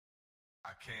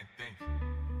can't think.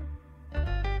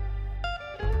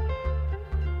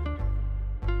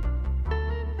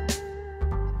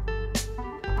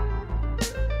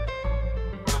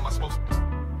 What am I supposed to do?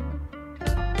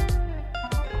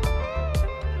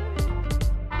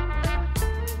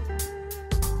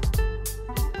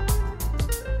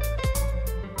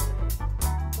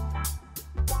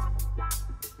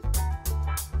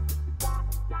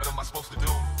 What am I supposed to do?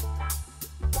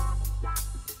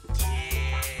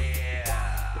 Yeah,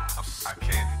 I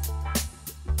can't.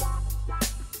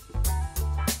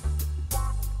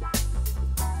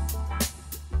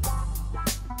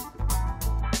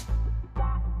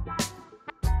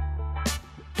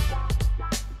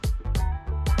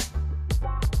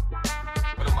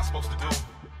 What am I supposed to do?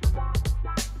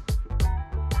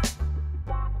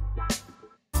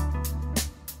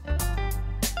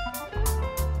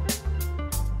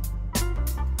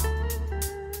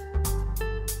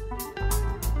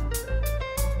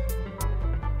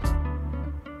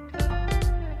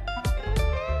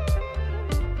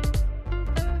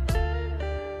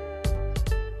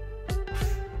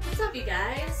 What's up, you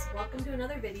guys? Welcome to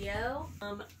another video.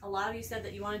 A lot of you said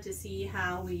that you wanted to see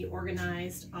how we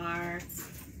organized our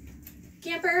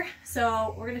camper,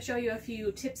 so we're going to show you a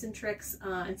few tips and tricks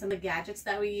and some of the gadgets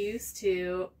that we use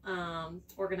to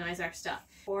organize our stuff.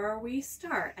 Before we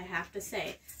start, I have to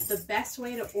say the best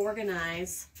way to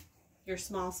organize your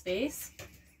small space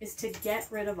is to get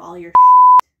rid of all your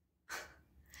shit.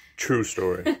 True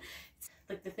story.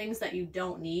 Like the things that you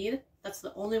don't need. That's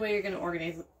the only way you're going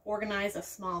to organize a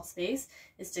small space,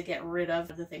 is to get rid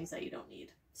of the things that you don't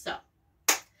need. So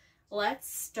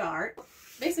let's start.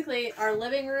 Basically, our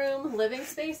living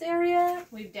space area,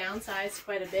 we've downsized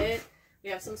quite a bit. We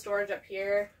have some storage up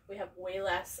here. We have way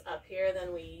less up here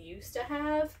than we used to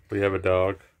have. We have a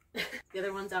dog. The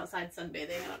other one's outside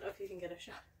sunbathing. I don't know if you can get a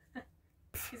shot.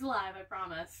 He's alive, I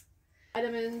promise.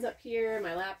 Vitamins up here,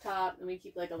 my laptop, and we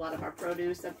keep like a lot of our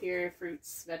produce up here,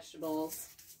 fruits, vegetables.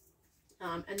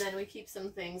 And then we keep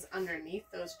some things underneath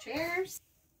those chairs.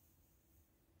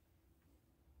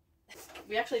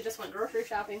 We actually just went grocery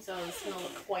shopping, so it's going to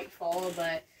look quite full,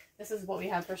 but this is what we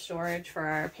have for storage for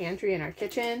our pantry and our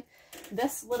kitchen.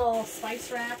 This little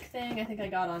spice rack thing I think I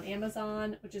got on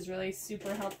Amazon, which is really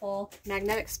super helpful.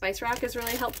 Magnetic spice rack is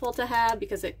really helpful to have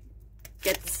because it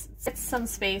gets some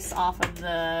space off of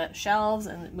the shelves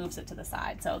and it moves it to the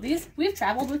side. So these, we've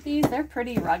traveled with these, they're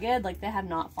pretty rugged, like they have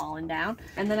not fallen down.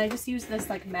 And then I just use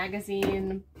this like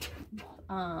magazine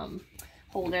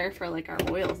holder for like our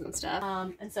oils and stuff.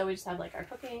 And so we just have like our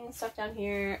cooking stuff down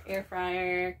here, air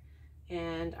fryer,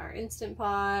 and our Instant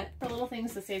Pot. The little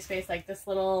things to save space, like this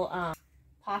little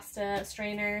pasta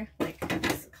strainer, like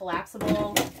it's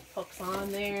collapsible, hooks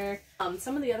on there.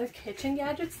 Some of the other kitchen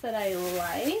gadgets that I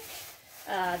like,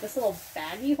 this little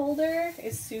baggie holder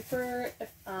is super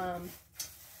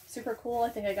cool. I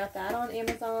think I got that on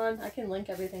Amazon. I can link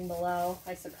everything below,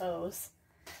 I suppose.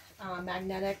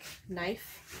 Magnetic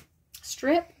knife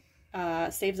strip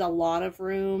saves a lot of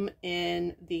room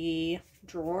in the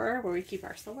drawer where we keep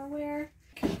our silverware.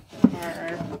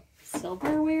 Our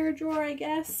silverware drawer, I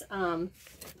guess.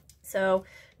 So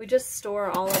we just store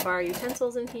all of our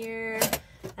utensils in here,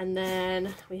 and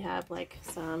then we have like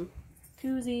some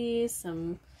koozies,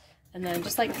 and then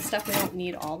just like the stuff we don't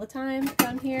need all the time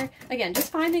down here. Again,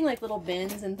 just finding like little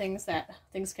bins and things that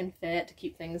things can fit to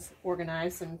keep things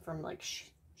organized and from like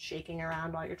shaking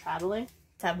around while you're traveling.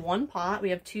 Let's have one pot.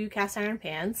 We have 2 cast iron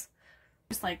pans.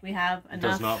 Just like we have enough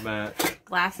Does not match.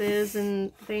 Glasses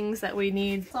and things that we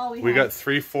need. That's all we We have. got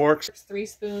 3 forks. 3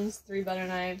 spoons, 3 butter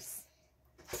knives.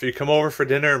 If you come over for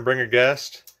dinner and bring a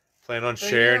guest, plan on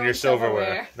sharing your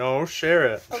silverware. No, share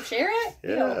it. Oh, share it?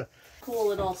 Yeah. Ew. Cool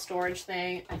little storage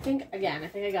thing. I think I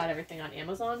got everything on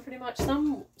Amazon pretty much.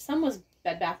 Some was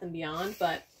Bed Bath & Beyond,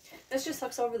 but this just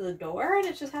hooks over the door, and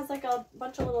it just has like a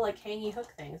bunch of little like hangy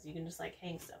hook things you can just like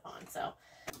hang stuff on. So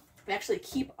we actually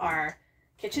keep our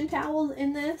kitchen towels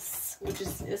in this,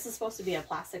 this is supposed to be a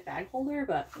plastic bag holder,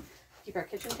 but keep our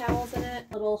kitchen towels in it.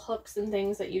 Little hooks and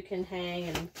things that you can hang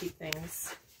and keep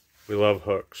things. We love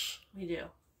hooks. We do.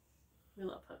 We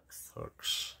love hooks.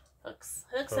 Hooks. Hooks.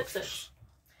 Hooks. Hooks. Hooks.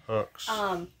 Hooks.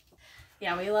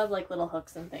 Yeah, we love like little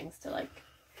hooks and things to like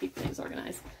keep things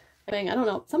organized. I don't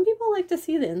know. Some people like to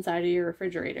see the inside of your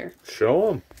refrigerator. Show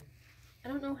them. I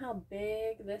don't know how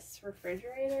big this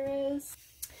refrigerator is.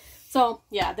 So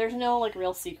yeah, there's no like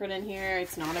real secret in here.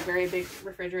 It's not a very big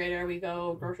refrigerator. We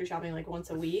go grocery shopping like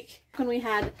once a week. When we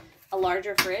had a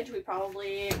larger fridge, we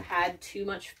probably had too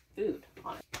much food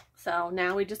on it. So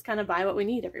now we just kind of buy what we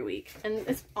need every week. And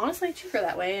it's honestly cheaper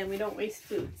that way, and we don't waste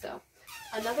food. So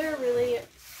another really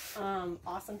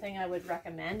awesome thing I would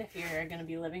recommend if you're going to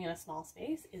be living in a small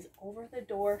space is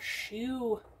over-the-door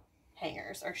shoe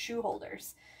hangers or shoe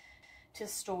holders to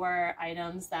store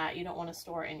items that you don't want to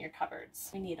store in your cupboards.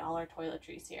 We need all our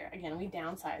toiletries here. Again, we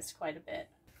downsized quite a bit.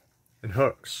 And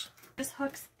hooks. Just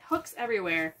hooks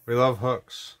everywhere. We love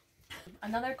hooks.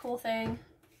 Another cool thing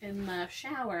in the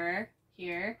shower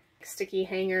here, sticky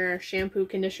hanger shampoo,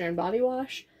 conditioner, and body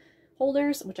wash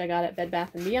holders, which I got at Bed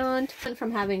Bath & Beyond. And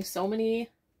from having so many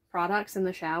products in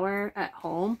the shower at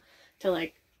home to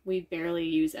like, we barely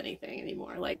use anything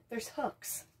anymore. Like there's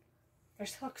hooks.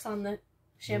 There's hooks on the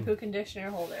shampoo conditioner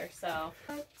holder. So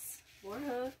hooks, more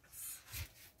hooks.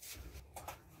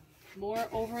 More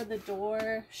over the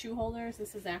door shoe holders.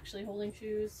 This is actually holding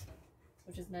shoes,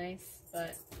 which is nice,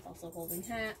 but it's also holding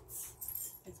hats.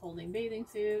 It's holding bathing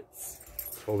suits.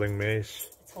 It's holding mace.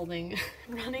 It's holding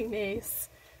running mace.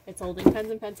 It's holding pens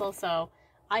and pencils. So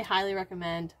I highly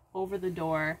recommend over the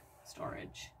door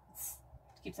storage.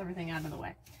 It keeps everything out of the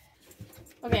way.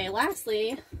 Okay,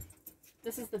 lastly,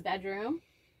 this is the bedroom.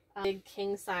 A big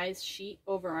king size sheet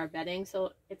over our bedding.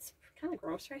 So it's kind of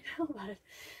gross right now, but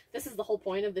this is the whole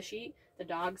point of the sheet. The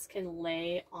dogs can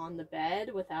lay on the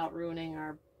bed without ruining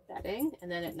our bedding, and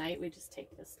then at night we just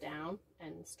take this down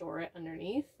and store it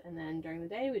underneath, and then during the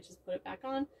day we just put it back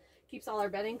on. Keeps all our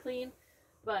bedding clean,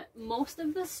 but most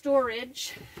of the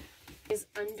storage is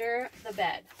under the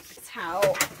bed. It's how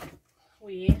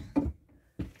we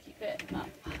keep it up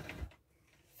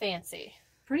fancy.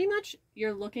 Pretty much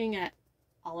you're looking at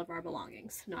all of our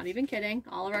belongings. Not even kidding.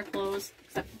 All of our clothes,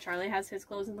 except Charlie has his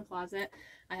clothes in the closet.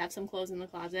 I have some clothes in the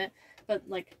closet. But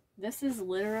like, this is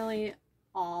literally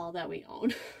all that we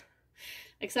own.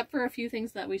 Except for a few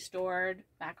things that we stored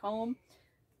back home.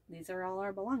 These are all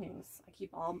our belongings. I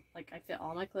keep all, like, I fit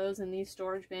all my clothes in these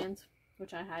storage bins,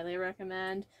 which I highly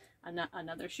recommend.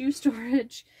 Another shoe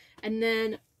storage. And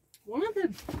then one of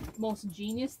the most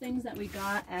genius things that we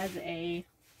got as a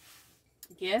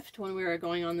gift when we were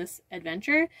going on this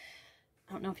adventure,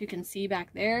 I don't know if you can see back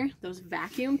there, those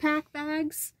vacuum pack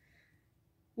bags.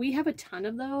 We have a ton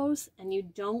of those, and you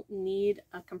don't need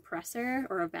a compressor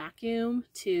or a vacuum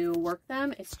to work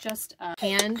them. It's just a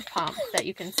hand pump that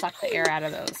you can suck the air out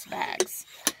of those bags.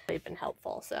 They've been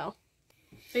helpful. So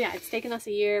yeah, it's taken us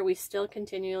a year. We still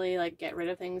continually like get rid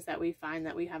of things that we find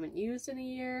that we haven't used in a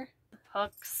year.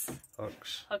 Hooks.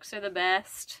 Hooks are the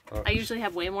best. Hooks. I usually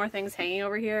have way more things hanging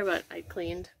over here, but I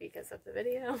cleaned because of the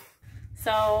video.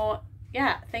 So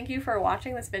yeah, thank you for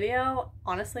watching this video.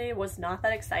 Honestly, it was not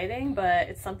that exciting, but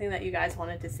it's something that you guys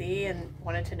wanted to see and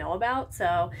wanted to know about.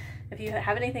 So if you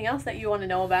have anything else that you want to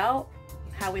know about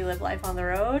how we live life on the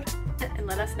road, and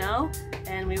let us know,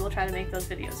 and we will try to make those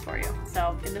videos for you.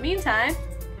 So in the meantime,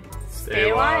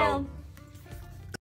 stay wild.